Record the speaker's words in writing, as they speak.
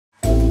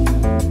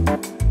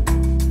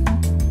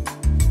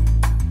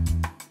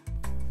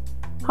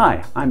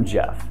Hi, I'm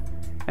Jeff,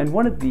 and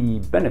one of the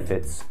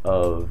benefits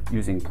of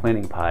using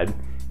PlanningPod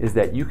is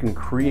that you can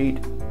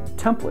create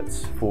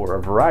templates for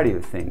a variety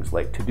of things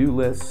like to-do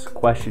lists,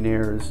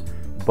 questionnaires,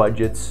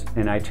 budgets,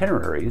 and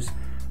itineraries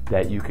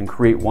that you can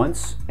create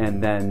once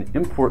and then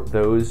import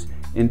those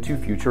into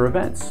future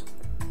events.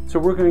 So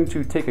we're going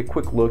to take a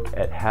quick look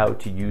at how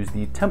to use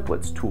the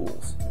templates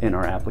tools in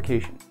our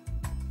application.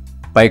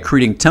 By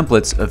creating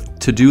templates of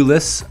to-do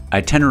lists,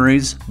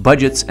 itineraries,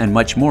 budgets, and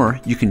much more,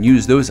 you can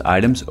use those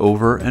items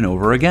over and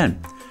over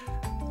again.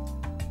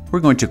 We're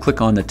going to click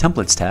on the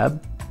Templates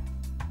tab,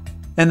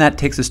 and that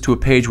takes us to a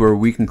page where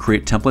we can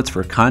create templates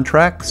for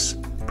contracts,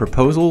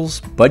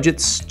 proposals,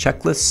 budgets,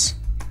 checklists,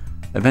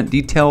 event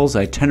details,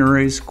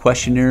 itineraries,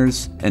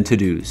 questionnaires, and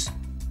to-dos.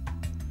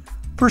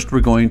 First, we're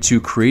going to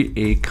create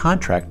a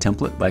contract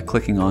template by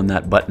clicking on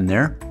that button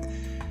there,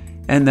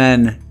 and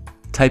then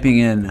typing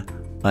in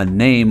a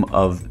name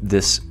of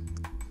this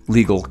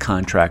legal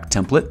contract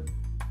template.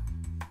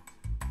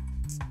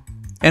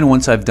 And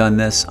once I've done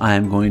this,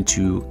 I'm going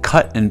to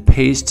cut and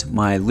paste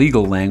my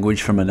legal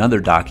language from another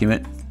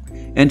document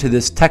into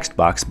this text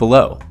box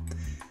below.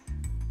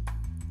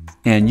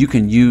 And you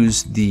can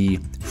use the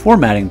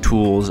formatting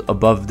tools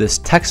above this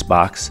text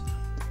box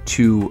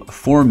to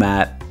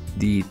format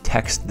the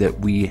text that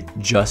we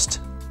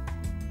just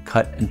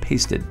cut and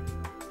pasted.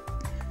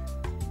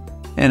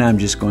 And I'm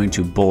just going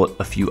to bullet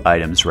a few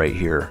items right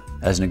here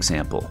as an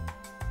example.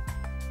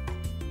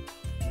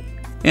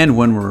 And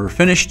when we're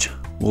finished,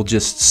 we'll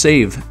just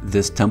save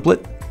this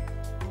template.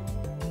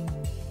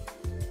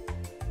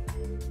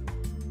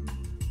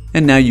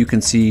 And now you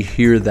can see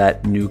here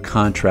that new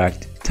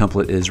contract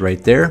template is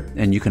right there,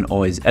 and you can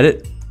always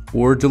edit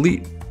or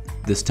delete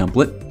this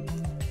template.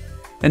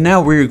 And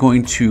now we're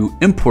going to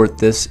import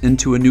this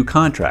into a new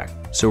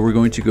contract. So we're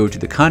going to go to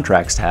the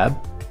Contracts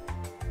tab,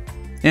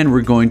 and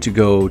we're going to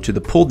go to the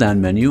pull-down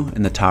menu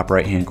in the top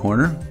right-hand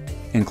corner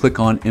and click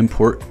on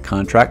Import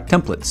Contract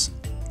Templates.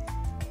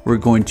 We're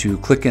going to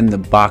click in the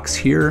box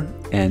here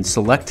and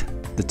select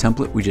the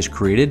template we just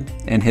created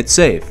and hit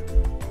Save.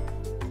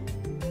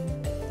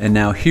 And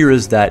now here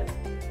is that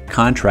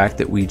contract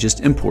that we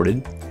just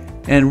imported,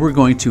 and we're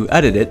going to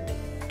edit it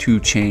to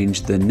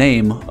change the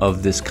name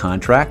of this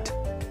contract.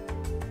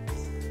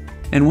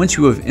 And once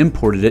you have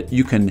imported it,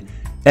 you can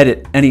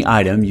edit any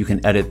item. You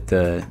can edit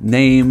the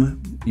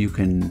name, you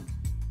can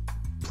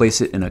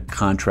place it in a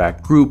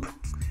contract group,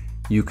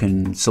 you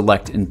can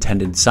select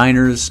intended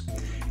signers,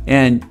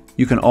 and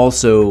you can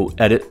also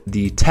edit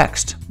the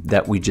text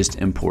that we just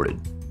imported.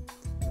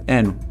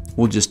 And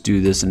we'll just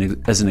do this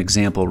as an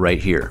example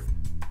right here.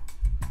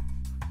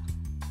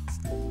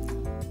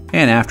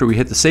 And after we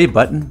hit the Save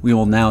button, we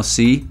will now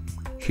see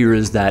here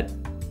is that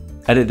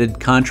edited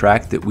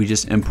contract that we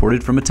just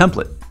imported from a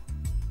template.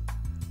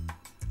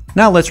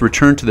 Now let's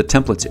return to the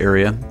templates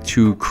area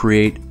to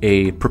create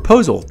a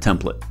proposal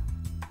template.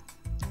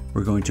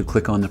 We're going to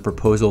click on the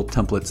proposal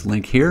templates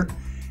link here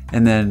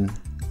and then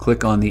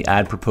click on the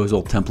Add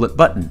Proposal Template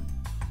button.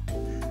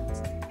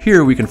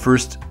 Here we can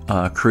first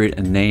create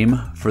a name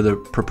for the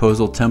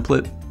proposal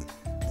template,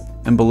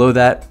 and below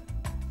that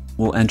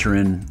we'll enter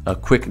in a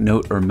quick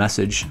note or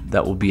message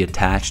that will be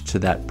attached to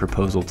that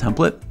proposal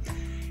template.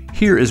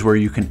 Here is where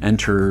you can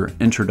enter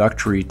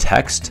introductory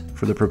text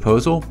for the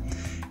proposal.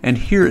 And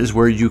here is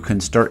where you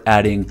can start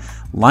adding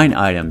line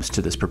items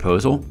to this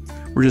proposal.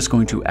 We're just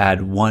going to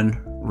add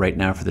one right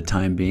now for the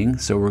time being.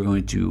 So we're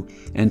going to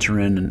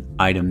enter in an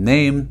item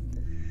name.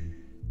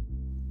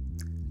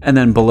 And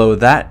then below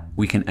that,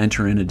 we can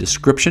enter in a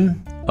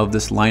description of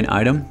this line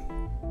item,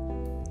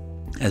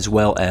 as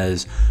well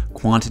as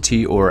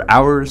quantity or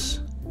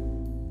hours,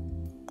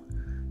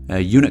 a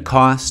unit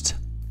cost,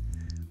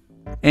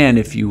 and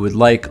if you would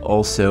like,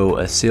 also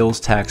a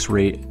sales tax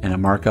rate and a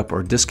markup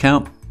or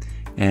discount.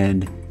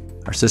 And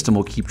our system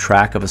will keep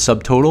track of a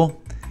subtotal,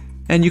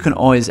 and you can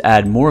always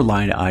add more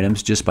line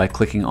items just by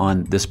clicking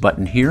on this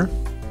button here.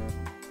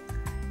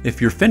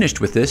 If you're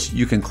finished with this,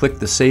 you can click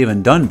the Save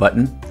and Done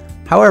button.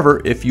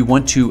 However, if you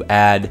want to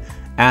add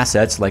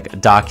assets like a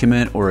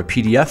document or a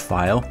PDF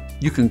file,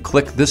 you can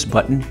click this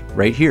button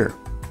right here.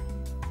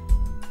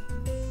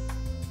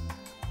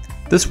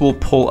 This will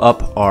pull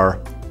up our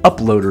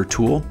Uploader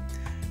tool,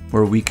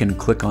 where we can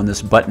click on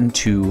this button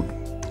to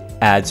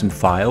add some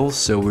files.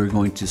 So we're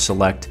going to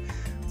select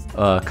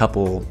a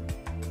couple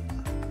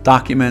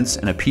documents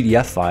and a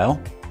PDF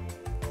file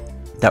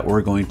that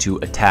we're going to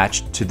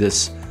attach to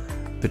this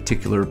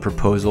particular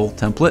proposal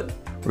template.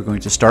 We're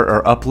going to start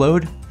our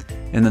upload,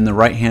 and then the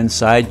right hand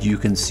side you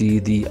can see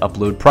the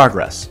upload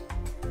progress.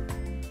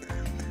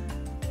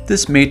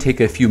 This may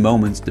take a few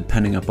moments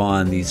depending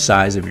upon the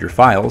size of your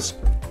files,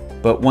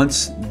 but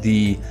once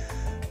the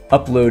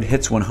upload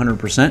hits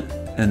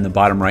 100% in the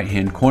bottom right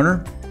hand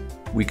corner,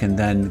 we can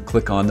then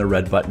click on the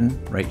red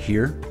button right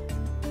here.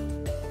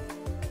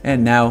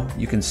 And now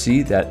you can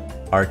see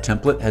that our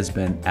template has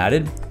been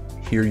added.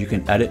 Here you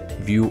can edit,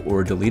 view,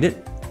 or delete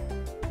it.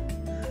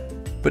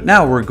 But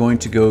now we're going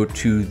to go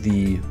to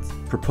the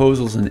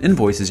Proposals and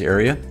Invoices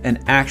area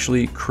and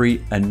actually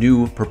create a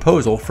new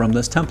proposal from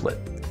this template.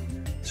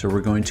 So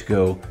we're going to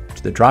go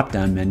to the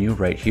drop-down menu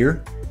right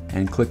here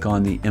and click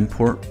on the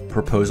Import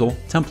Proposal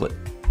Template.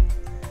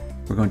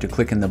 We're going to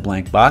click in the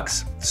blank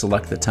box,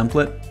 select the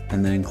template,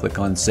 and then click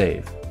on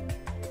Save.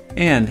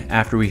 And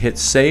after we hit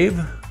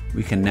Save,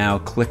 we can now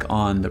click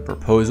on the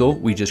proposal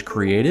we just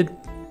created.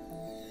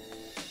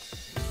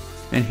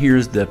 And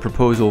here's the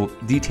proposal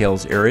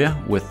details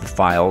area with the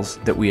files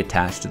that we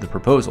attached to the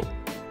proposal.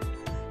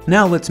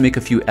 Now let's make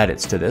a few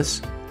edits to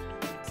this.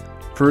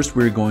 First,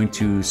 we're going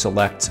to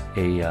select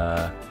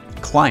a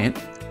client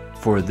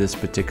for this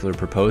particular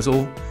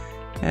proposal,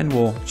 and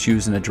we'll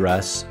choose an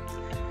address.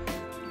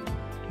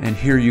 And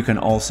here you can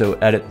also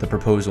edit the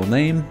proposal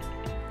name.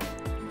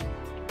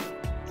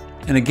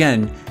 And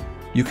again,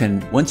 you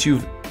can, once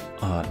you've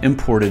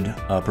imported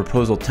a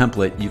proposal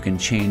template, you can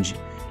change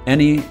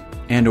any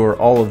and or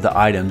all of the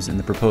items in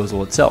the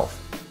proposal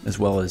itself, as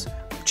well as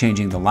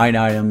changing the line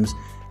items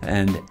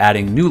and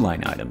adding new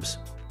line items.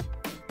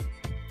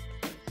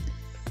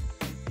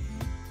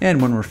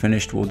 And when we're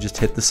finished, we'll just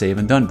hit the Save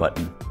and Done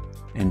button.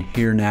 And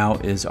here now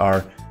is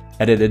our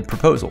edited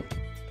proposal.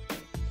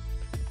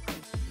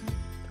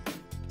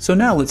 So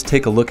now let's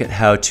take a look at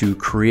how to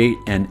create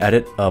and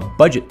edit a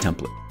budget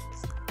template.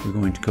 We're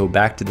going to go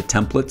back to the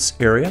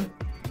Templates area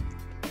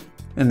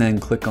and then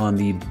click on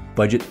the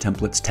Budget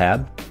Templates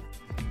tab.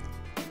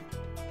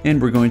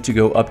 And we're going to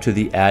go up to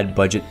the Add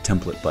Budget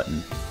Template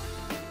button.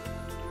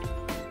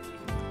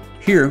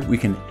 Here we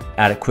can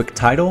add a quick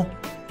title,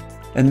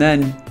 and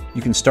then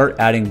you can start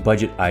adding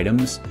budget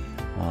items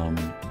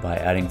by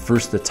adding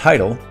first the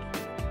title,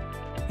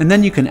 and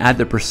then you can add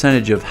the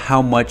percentage of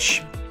how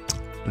much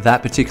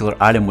that particular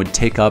item would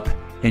take up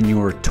in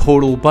your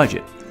total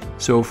budget.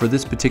 So for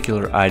this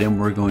particular item,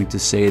 we're going to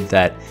say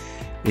that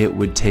it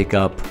would take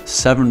up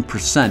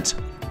 7%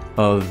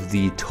 of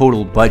the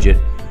total budget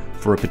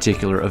for a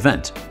particular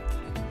event.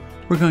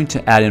 We're going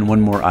to add in one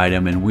more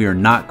item, and we are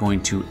not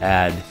going to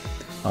add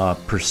a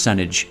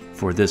percentage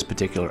for this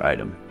particular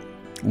item.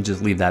 We'll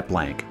just leave that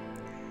blank.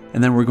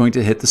 And then we're going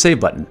to hit the Save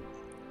button.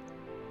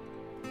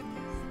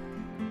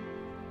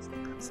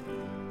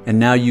 And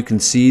now you can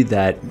see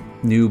that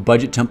new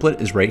budget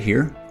template is right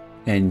here.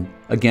 And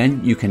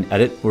again, you can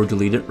edit or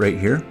delete it right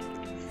here.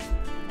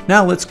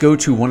 Now let's go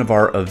to one of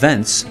our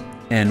events,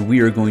 and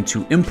we are going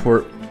to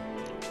import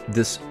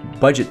this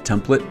budget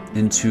template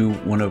into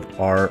one of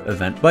our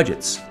event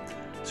budgets.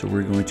 So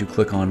we're going to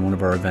click on one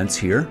of our events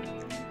here,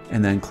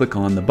 and then click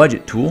on the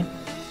budget tool.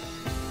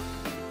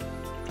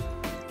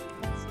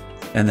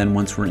 And then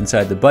once we're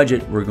inside the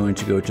budget, we're going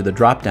to go to the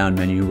drop-down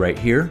menu right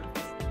here,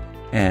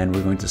 and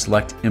we're going to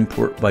select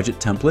Import Budget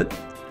Template.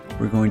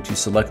 We're going to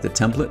select the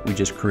template we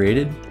just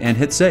created and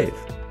hit Save.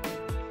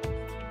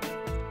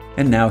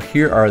 And now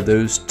here are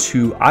those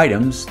two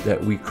items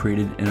that we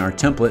created in our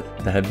template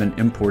that have been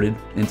imported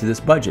into this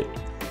budget.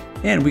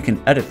 And we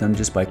can edit them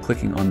just by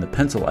clicking on the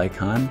pencil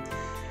icon.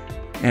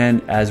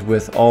 And as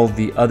with all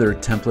the other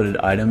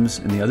templated items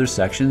in the other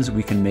sections,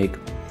 we can make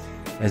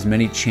as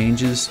many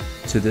changes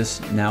to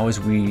this now as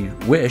we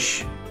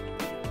wish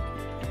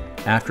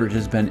after it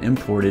has been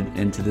imported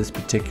into this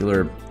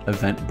particular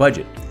event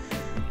budget.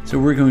 So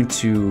we're going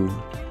to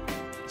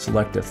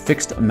select a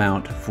fixed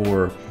amount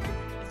for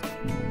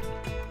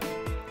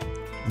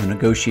the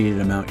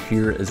negotiated amount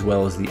here, as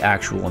well as the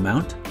actual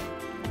amount.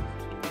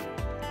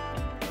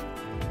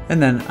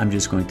 And then I'm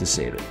just going to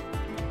save it.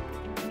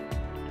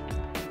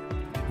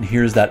 And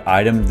here's that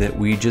item that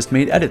we just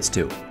made edits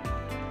to.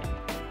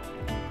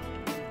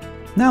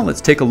 Now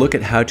let's take a look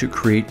at how to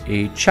create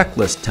a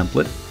checklist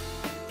template.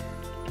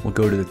 We'll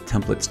go to the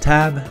Templates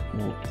tab,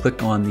 we'll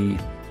click on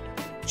the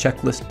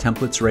Checklist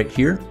Templates right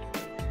here,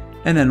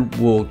 and then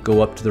we'll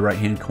go up to the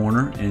right-hand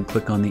corner and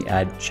click on the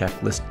Add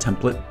Checklist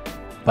Template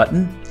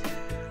button.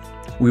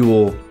 We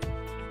will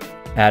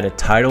add a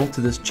title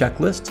to this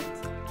checklist,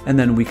 and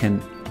then we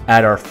can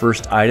add our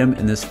first item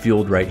in this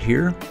field right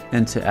here.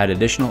 And to add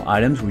additional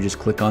items, we just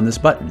click on this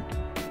button.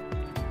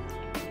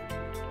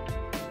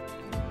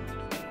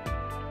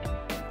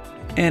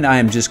 And I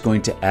am just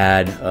going to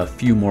add a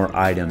few more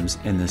items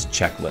in this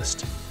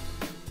checklist.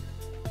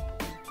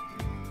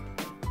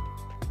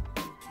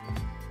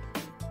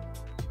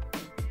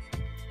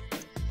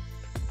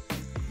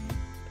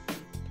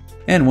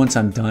 And once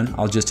I'm done,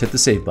 I'll just hit the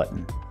Save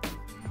button.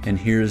 And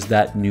here's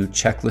that new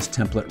checklist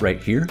template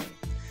right here.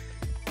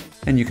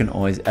 And you can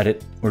always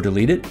edit or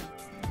delete it.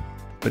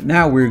 But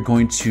now we're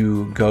going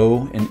to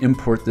go and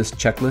import this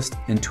checklist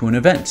into an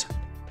event.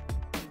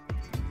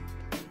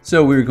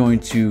 So we're going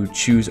to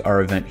choose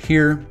our event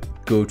here,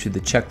 go to the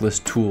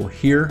checklist tool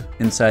here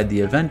inside the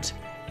event,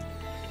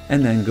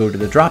 and then go to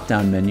the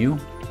drop-down menu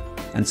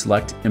and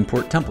select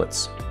Import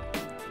Templates.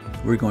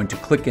 We're going to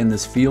click in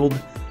this field,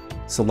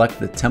 select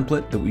the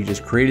template that we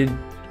just created,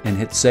 and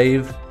hit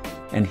Save.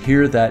 And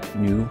here that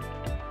new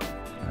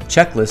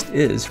checklist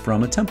is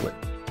from a template.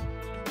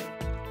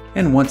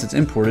 And once it's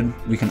imported,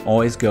 we can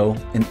always go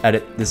and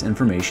edit this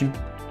information.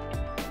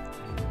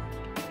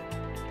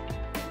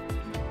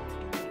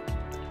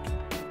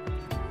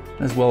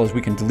 as well as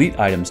we can delete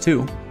items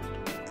too.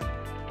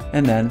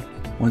 And then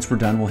once we're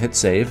done, we'll hit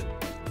save.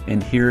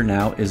 And here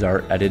now is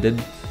our edited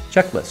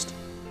checklist.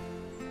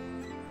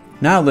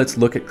 Now let's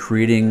look at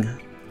creating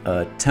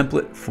a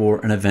template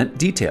for an event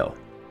detail.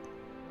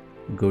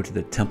 We'll go to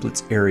the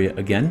templates area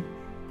again,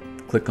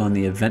 click on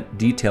the event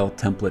detail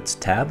templates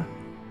tab.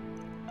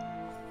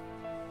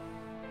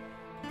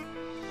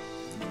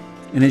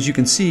 And as you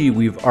can see,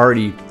 we've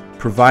already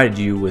provided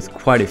you with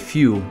quite a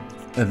few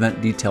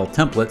event detail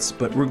templates,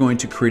 but we're going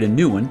to create a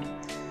new one.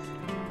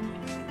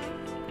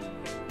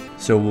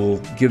 So we'll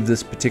give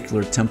this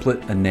particular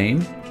template a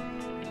name.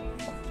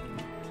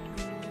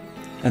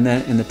 And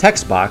then in the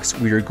text box,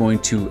 we are going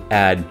to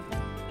add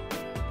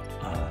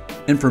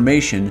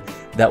information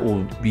that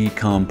will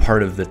become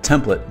part of the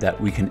template that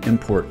we can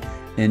import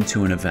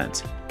into an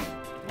event.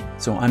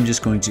 So I'm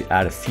just going to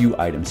add a few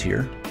items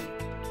here.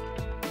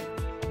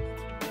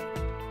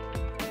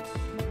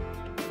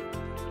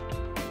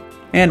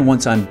 And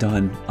once I'm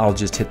done, I'll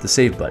just hit the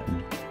save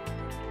button.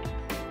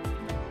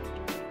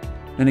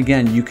 And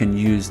again, you can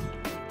use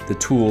the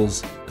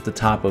tools at the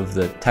top of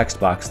the text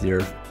box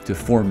there to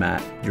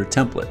format your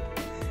template.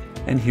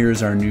 And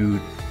here's our new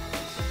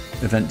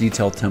event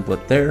detail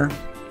template there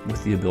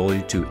with the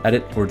ability to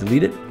edit or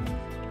delete it.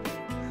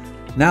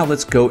 Now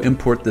let's go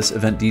import this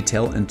event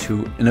detail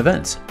into an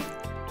event.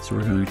 So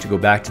we're going to go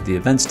back to the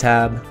Events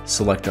tab,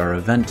 select our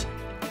event,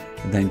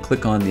 and then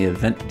click on the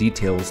Event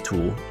Details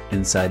tool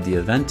inside the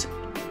event.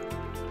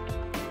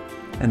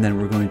 And then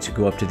we're going to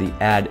go up to the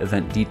Add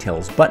Event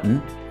Details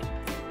button.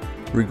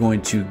 We're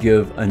going to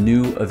give a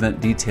new event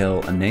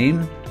detail a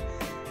name,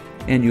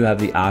 and you have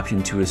the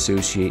option to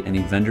associate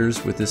any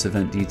vendors with this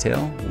event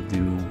detail. We'll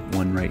do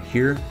one right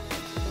here.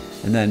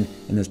 And then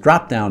in this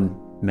drop-down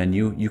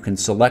menu, you can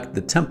select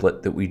the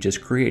template that we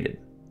just created.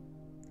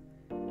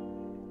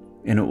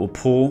 And it will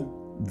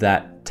pull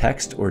that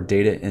text or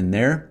data in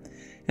there.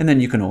 And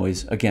then you can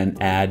always, again,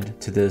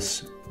 add to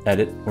this,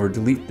 edit, or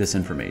delete this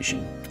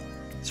information.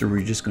 So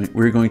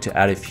we're going to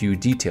add a few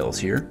details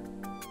here.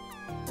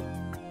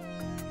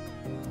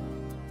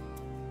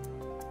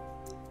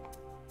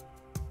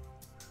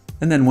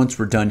 And then once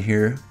we're done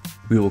here,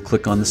 we will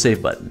click on the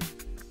Save button.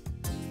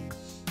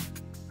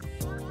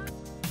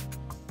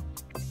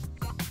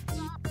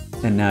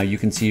 And now you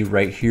can see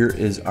right here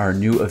is our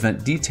new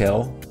event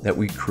detail that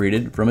we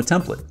created from a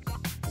template.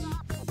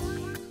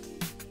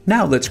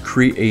 Now let's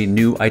create a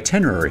new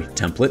itinerary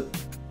template.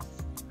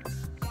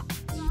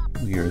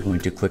 We are going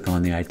to click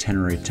on the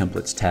Itinerary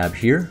Templates tab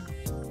here.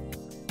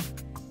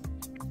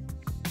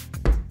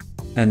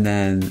 And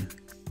then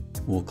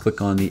we'll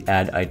click on the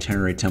Add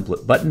Itinerary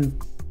Template button.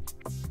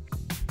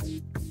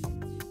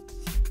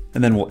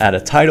 And then we'll add a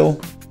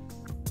title,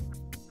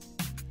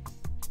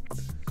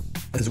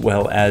 as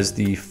well as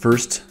the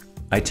first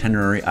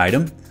itinerary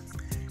item.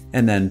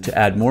 And then to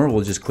add more,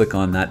 we'll just click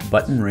on that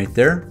button right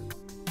there.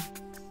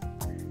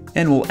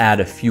 And we'll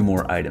add a few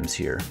more items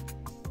here.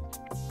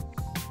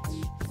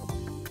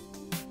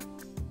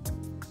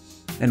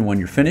 And when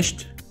you're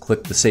finished,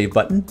 click the Save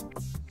button.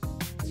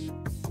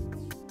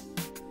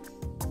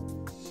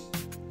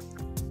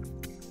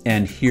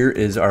 And here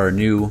is our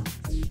new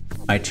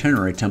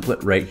itinerary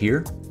template right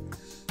here.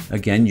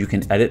 Again, you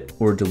can edit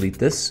or delete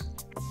this.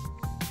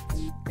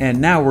 And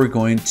now we're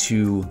going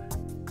to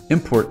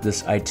import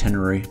this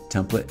itinerary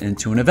template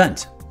into an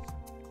event.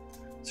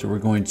 So we're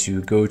going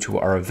to go to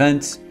our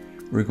event.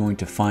 We're going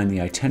to find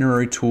the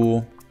itinerary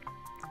tool.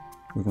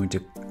 We're going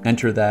to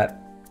enter that.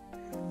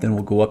 Then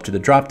we'll go up to the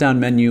drop-down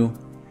menu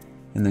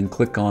and then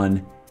click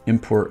on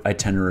Import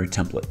Itinerary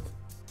Template.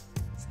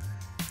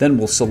 Then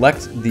we'll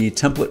select the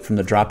template from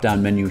the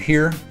drop-down menu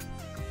here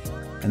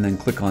and then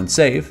click on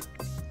Save.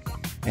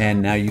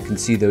 And now you can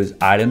see those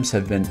items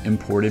have been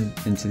imported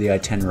into the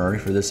itinerary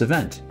for this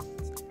event.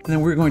 And then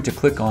we're going to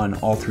click on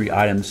all three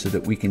items so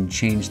that we can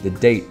change the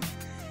date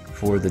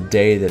for the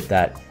day that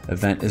that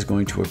event is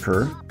going to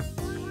occur.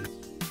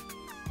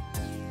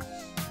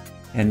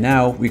 And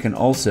now we can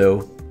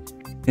also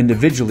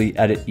individually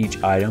edit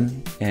each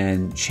item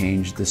and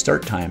change the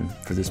start time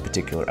for this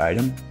particular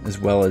item, as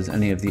well as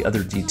any of the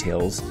other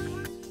details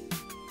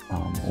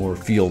or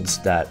fields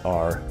that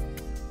are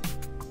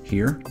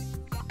here.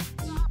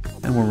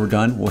 And when we're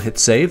done, we'll hit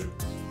Save.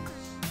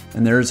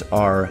 And there's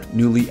our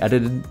newly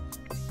edited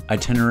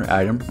itinerary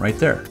item right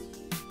there.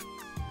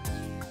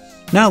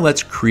 Now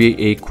let's create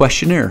a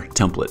questionnaire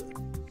template.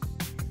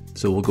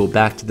 So we'll go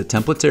back to the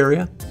Templates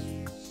area,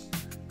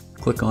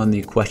 click on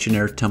the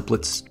Questionnaire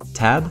Templates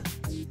tab,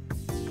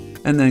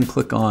 and then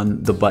click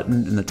on the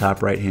button in the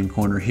top right-hand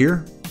corner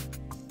here.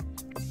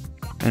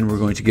 And we're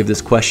going to give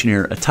this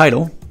questionnaire a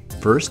title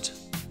first.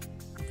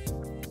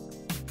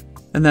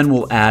 And then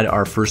we'll add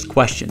our first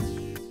question.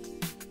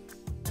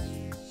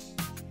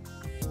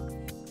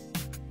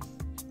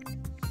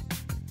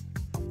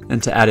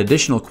 And to add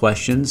additional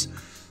questions,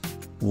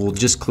 we'll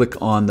just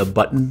click on the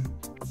button,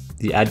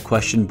 the Add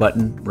Question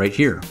button right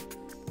here.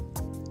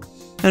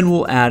 And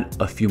we'll add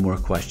a few more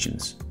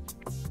questions.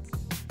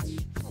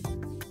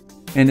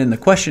 And in the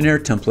questionnaire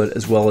template,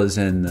 as well as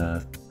in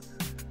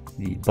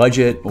the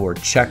budget or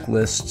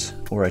checklist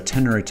or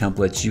itinerary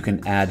templates, you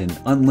can add an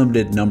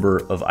unlimited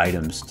number of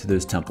items to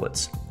those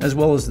templates, as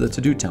well as the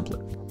to-do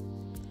template.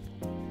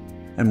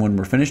 And when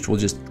we're finished, we'll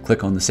just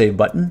click on the Save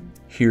button.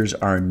 Here's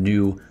our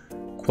new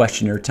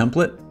questionnaire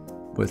template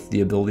with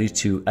the ability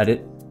to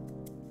edit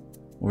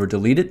or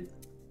delete it.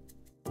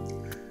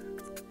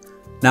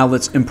 Now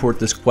let's import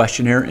this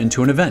questionnaire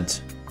into an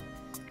event.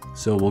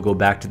 So we'll go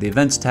back to the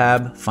Events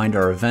tab, find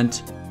our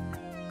event,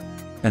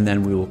 and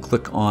then we will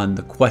click on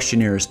the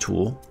Questionnaires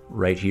tool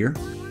right here.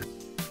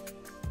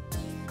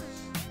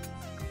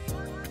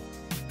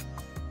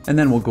 And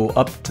then we'll go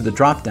up to the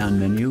drop-down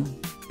menu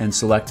and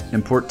select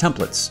Import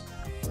Templates.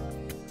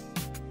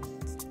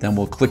 Then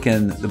we'll click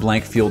in the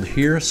blank field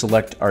here,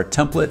 select our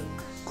template,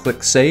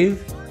 click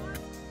Save.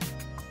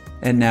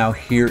 And now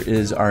here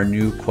is our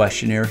new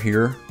questionnaire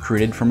here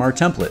created from our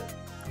template.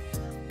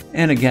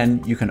 And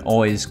again, you can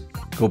always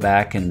go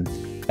back and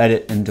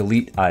edit and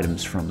delete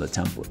items from the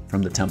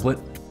template.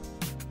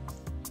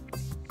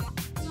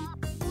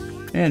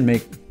 And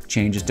make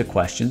changes to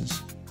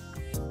questions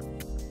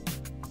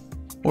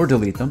or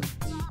delete them.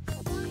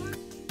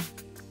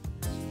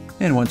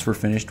 And once we're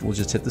finished, we'll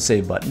just hit the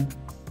Save button.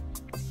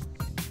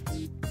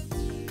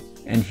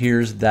 And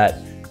here's that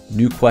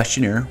new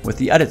questionnaire with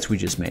the edits we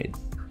just made.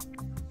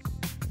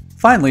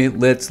 Finally,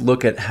 let's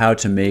look at how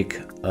to make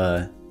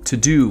a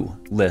to-do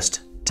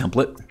list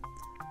template.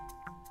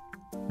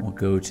 We'll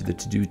go to the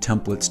To-Do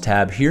Templates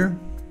tab here,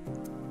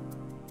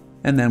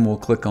 and then we'll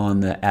click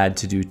on the Add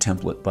To-Do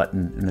Template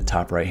button in the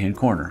top right-hand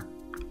corner.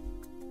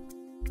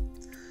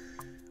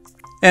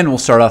 And we'll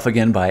start off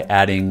again by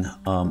adding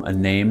a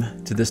name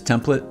to this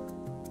template.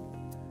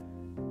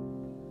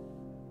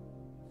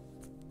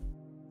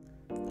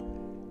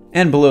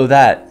 And below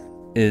that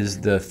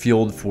is the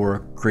field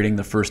for creating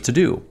the first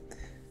to-do.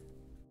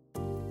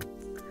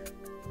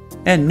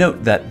 And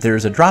note that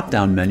there's a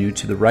drop-down menu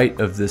to the right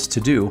of this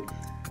to-do.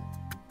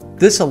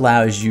 This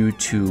allows you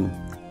to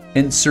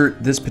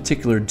insert this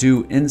particular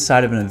do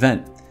inside of an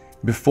event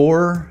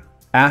before,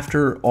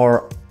 after,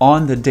 or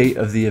on the date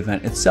of the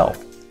event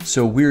itself.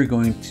 So we're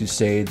going to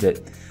say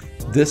that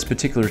this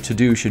particular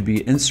to-do should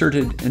be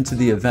inserted into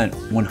the event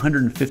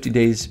 150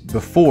 days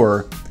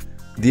before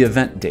the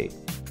event date.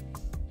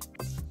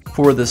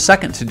 For the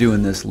second to-do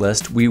in this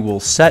list, we will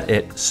set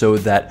it so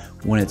that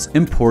when it's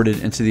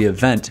imported into the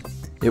event,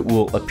 it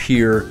will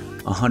appear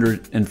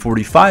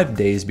 145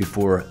 days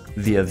before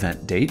the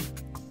event date.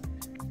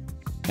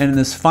 And in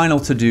this final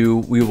to-do,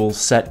 we will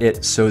set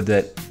it so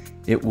that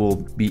it will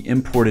be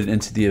imported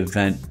into the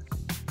event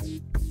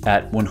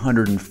at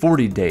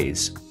 140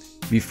 days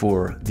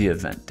before the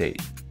event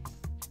date.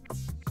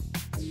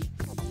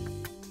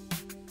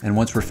 And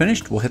once we're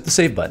finished, we'll hit the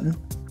Save button.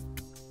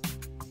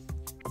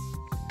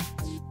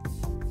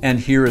 And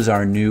here is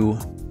our new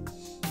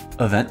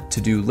event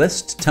to-do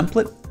list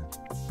template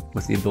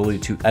with the ability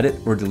to edit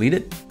or delete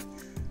it.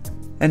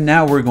 And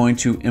now we're going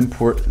to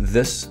import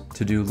this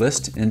to-do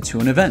list into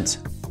an event.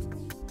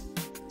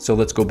 So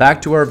let's go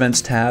back to our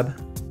Events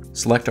tab,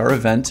 select our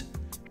event,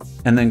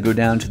 and then go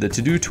down to the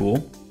To-Do tool,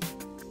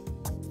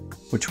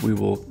 which we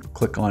will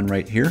click on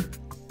right here.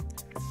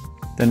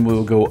 Then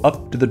we'll go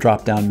up to the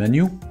drop-down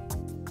menu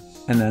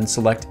and then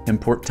select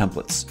Import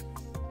Templates.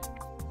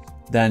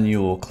 Then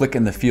you'll click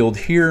in the field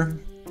here,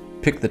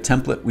 pick the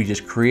template we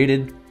just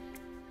created,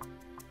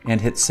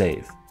 and hit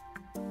Save.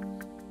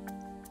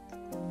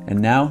 And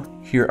now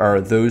here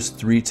are those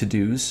three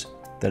to-dos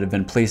that have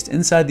been placed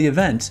inside the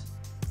event,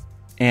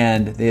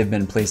 and they have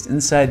been placed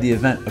inside the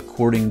event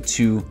according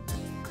to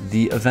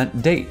the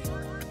event date.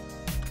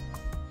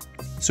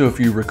 So if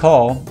you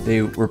recall,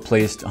 they were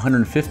placed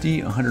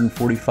 150,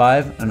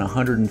 145, and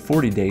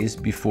 140 days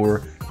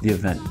before the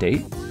event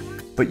date.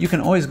 But you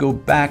can always go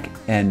back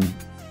and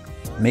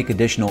make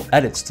additional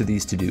edits to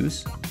these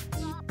to-dos,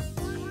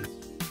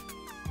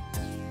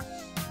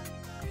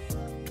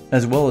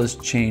 as well as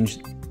change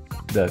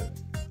the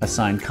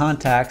assigned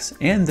contacts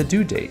and the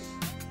due date.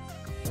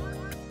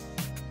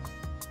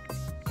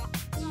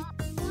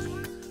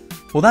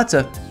 Well, that's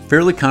a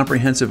fairly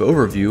comprehensive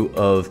overview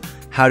of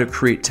how to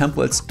create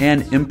templates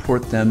and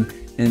import them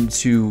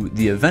into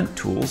the event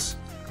tools.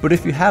 But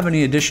if you have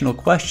any additional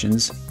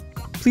questions,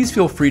 please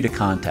feel free to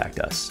contact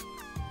us.